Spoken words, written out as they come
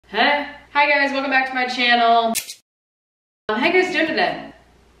Hey. Hi guys, welcome back to my channel. How you guys doing today?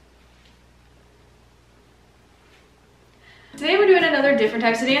 Today we're doing another different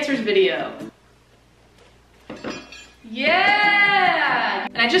types of dancers video. Yeah!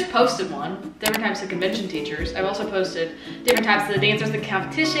 And I just posted one, different types of convention teachers. I've also posted different types of the dancers in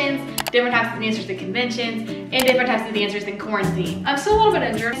competitions, different types of the dancers in conventions, and different types of the dancers in quarantine. I'm still a little bit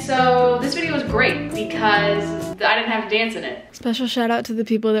injured, so this video was great because I didn't have to dance in it. Special shout out to the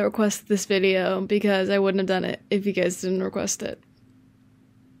people that requested this video because I wouldn't have done it if you guys didn't request it.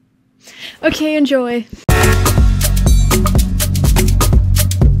 Okay, enjoy.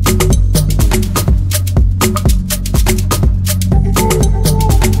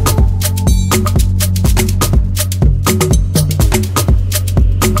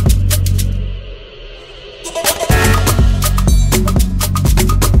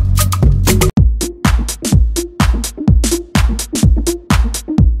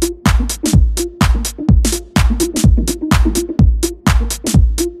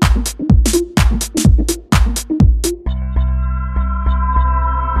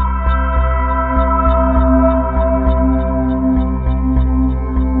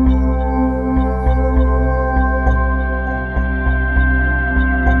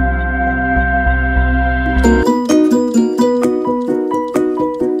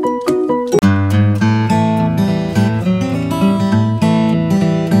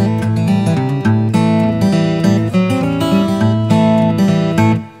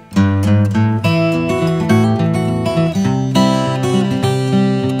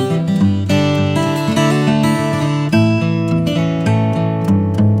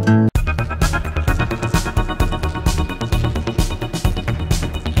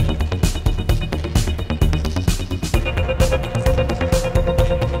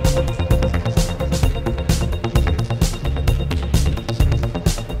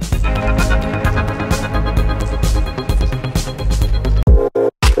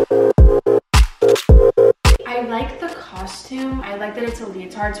 I like that it's a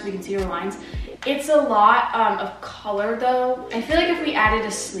leotard so we can see her lines. It's a lot of color though. I feel like if we added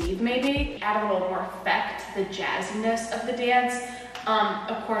a sleeve maybe, add a little more effect to the jazziness of the dance.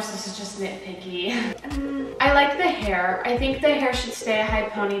 Of course this is just nitpicky. I like the hair. I think the hair should stay a high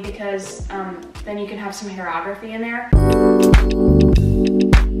pony because then you can have some hairography in there.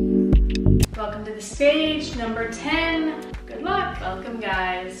 Welcome to the stage, number 10. Good luck. Welcome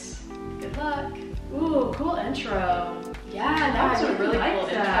guys. Good luck. Ooh, cool intro. Yeah, that was a really cool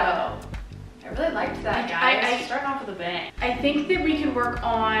intro. I really liked that, guys. I starting off with a bang. I think that we can work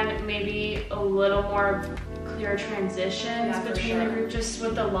on maybe a little more clear transitions between the group, just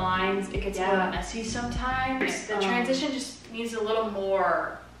with the lines. It gets a little messy sometimes. The transition just needs a little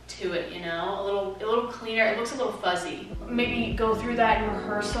more to it, you know, a little cleaner. It looks a little fuzzy. Maybe go through that in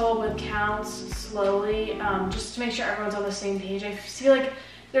rehearsal with counts slowly, just to make sure everyone's on the same page. I feel like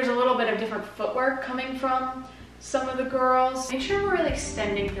there's a little bit of different footwork coming from some of the girls. Make sure we're really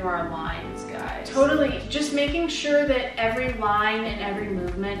extending through our lines, guys. Totally, just making sure that every line and every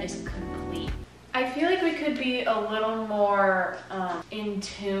movement is complete. I feel like we could be a little more in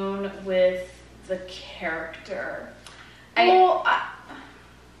tune with the character. I don't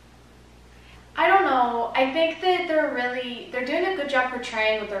know. I think that they're doing a good job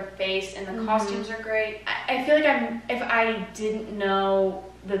portraying with their face, and the costumes are great. I feel like if I didn't know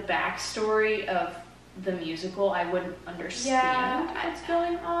the backstory of the musical, I wouldn't understand what's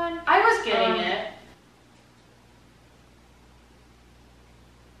going on. I was getting it.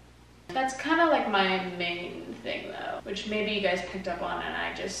 That's kind of like my main thing though, which maybe you guys picked up on, and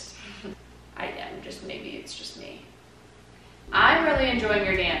maybe it's just me. I'm really enjoying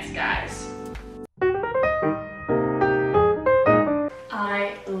your dance, guys.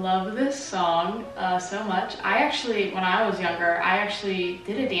 I love this song so much. I actually, when I was younger, I actually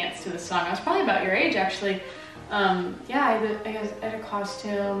did a dance to this song. I was probably about your age, actually. Yeah, I had a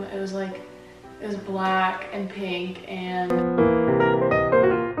costume. It was black and pink, and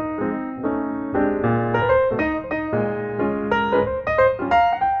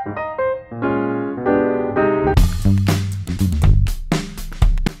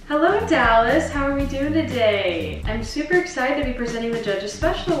Dallas, how are we doing today? I'm super excited to be presenting the Judges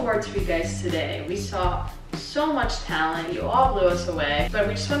Special Awards for you guys today. We saw so much talent, you all blew us away, but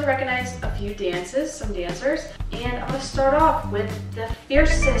we just want to recognize a few dances, some dancers, and I'm going to start off with the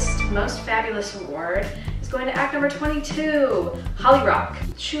fiercest, most fabulous award. It's going to act number 22, Holly Rock.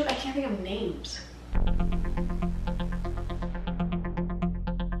 Shoot, I can't think of names.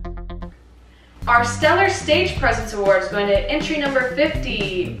 Our Stellar Stage Presence Award is going to entry number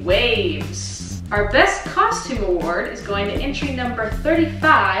 50, Waves. Our Best Costume Award is going to entry number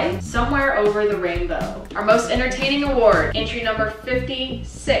 35, Somewhere Over the Rainbow. Our Most Entertaining Award, entry number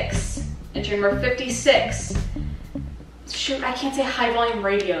 56. Entry number 56. Shoot, I can't say high volume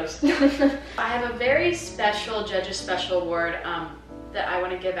radios. I have a very special Judge's Special Award that I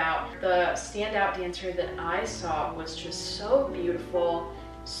want to give out. The standout dancer that I saw was just so beautiful,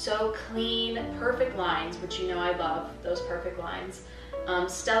 so clean, perfect lines, which you know I love, those perfect lines.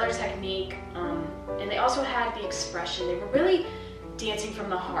 Stellar technique, and they also had the expression. They were really dancing from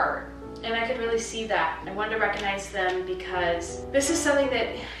the heart, and I could really see that. I wanted to recognize them because this is something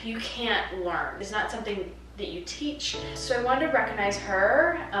that you can't learn. It's not something that you teach. So I wanted to recognize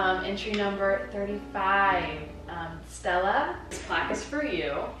her, entry number 35. Stella, this plaque is for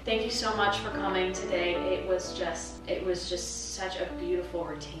you. Thank you so much for coming today. It was just such a beautiful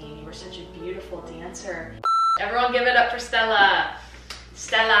routine. You were such a beautiful dancer. Everyone give it up for Stella.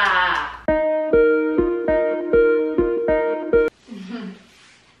 Stella!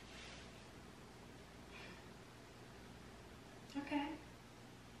 Okay.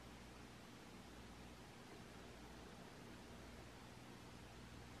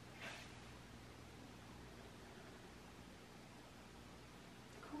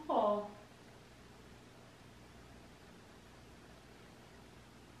 Cool.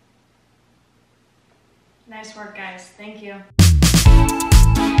 Nice work, guys. Thank you.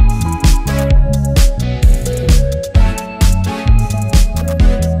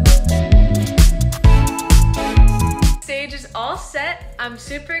 Stage is all set. I'm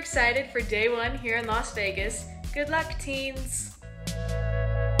super excited for day one here in Las Vegas. Good luck, teens.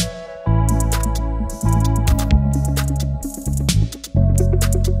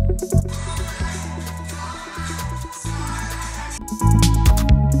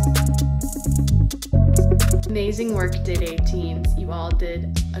 Amazing work, Day 18. You all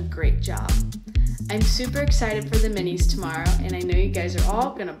did a great job. I'm super excited for the minis tomorrow, and I know you guys are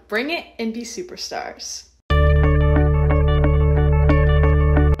all gonna bring it and be superstars.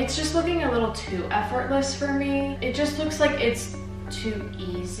 It's just looking a little too effortless for me. It just looks like it's too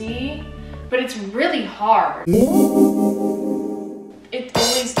easy, but it's really hard. It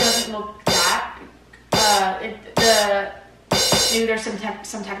always doesn't look that. Maybe there's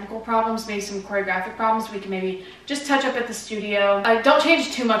some technical problems, maybe some choreographic problems we can maybe just touch up at the studio. I don't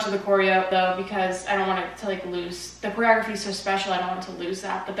change too much of the choreo though, because I don't want it to like lose. The choreography is so special, I don't want to lose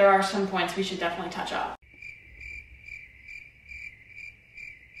that, but there are some points we should definitely touch up.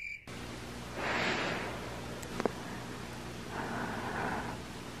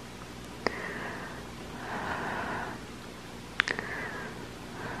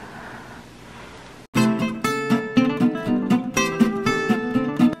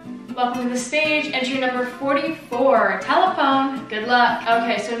 Welcome to the stage, entry number 44, telephone, good luck.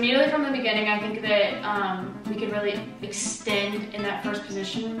 Okay, so immediately from the beginning, I think that we could really extend in that first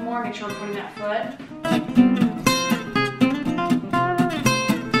position more, make sure we're putting that foot.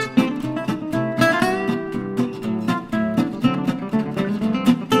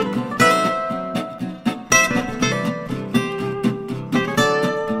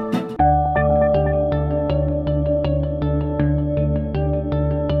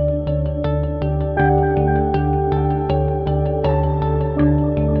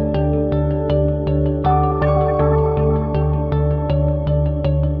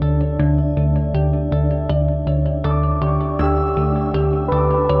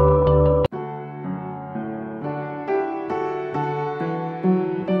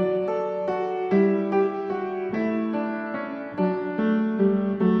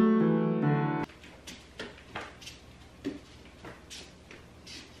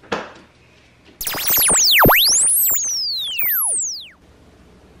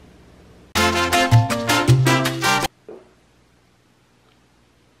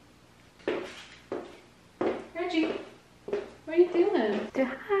 What are you doing? Say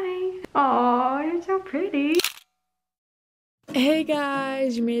hi. Aw, you're so pretty. Hey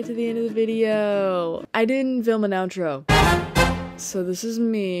guys, you made it to the end of the video. I didn't film an outro. So this is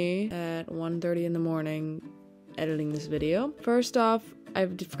me at 1:30 in the morning editing this video. First off, I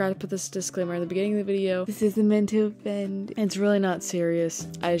forgot to put this disclaimer at the beginning of the video. This isn't meant to offend. It's really not serious.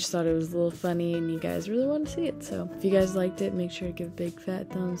 I just thought it was a little funny and you guys really want to see it. So if you guys liked it, make sure to give a big fat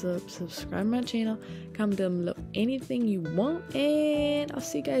thumbs up, subscribe to my channel, comment down below anything you want, and I'll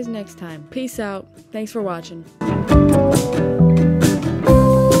see you guys next time. Peace out. Thanks for watching.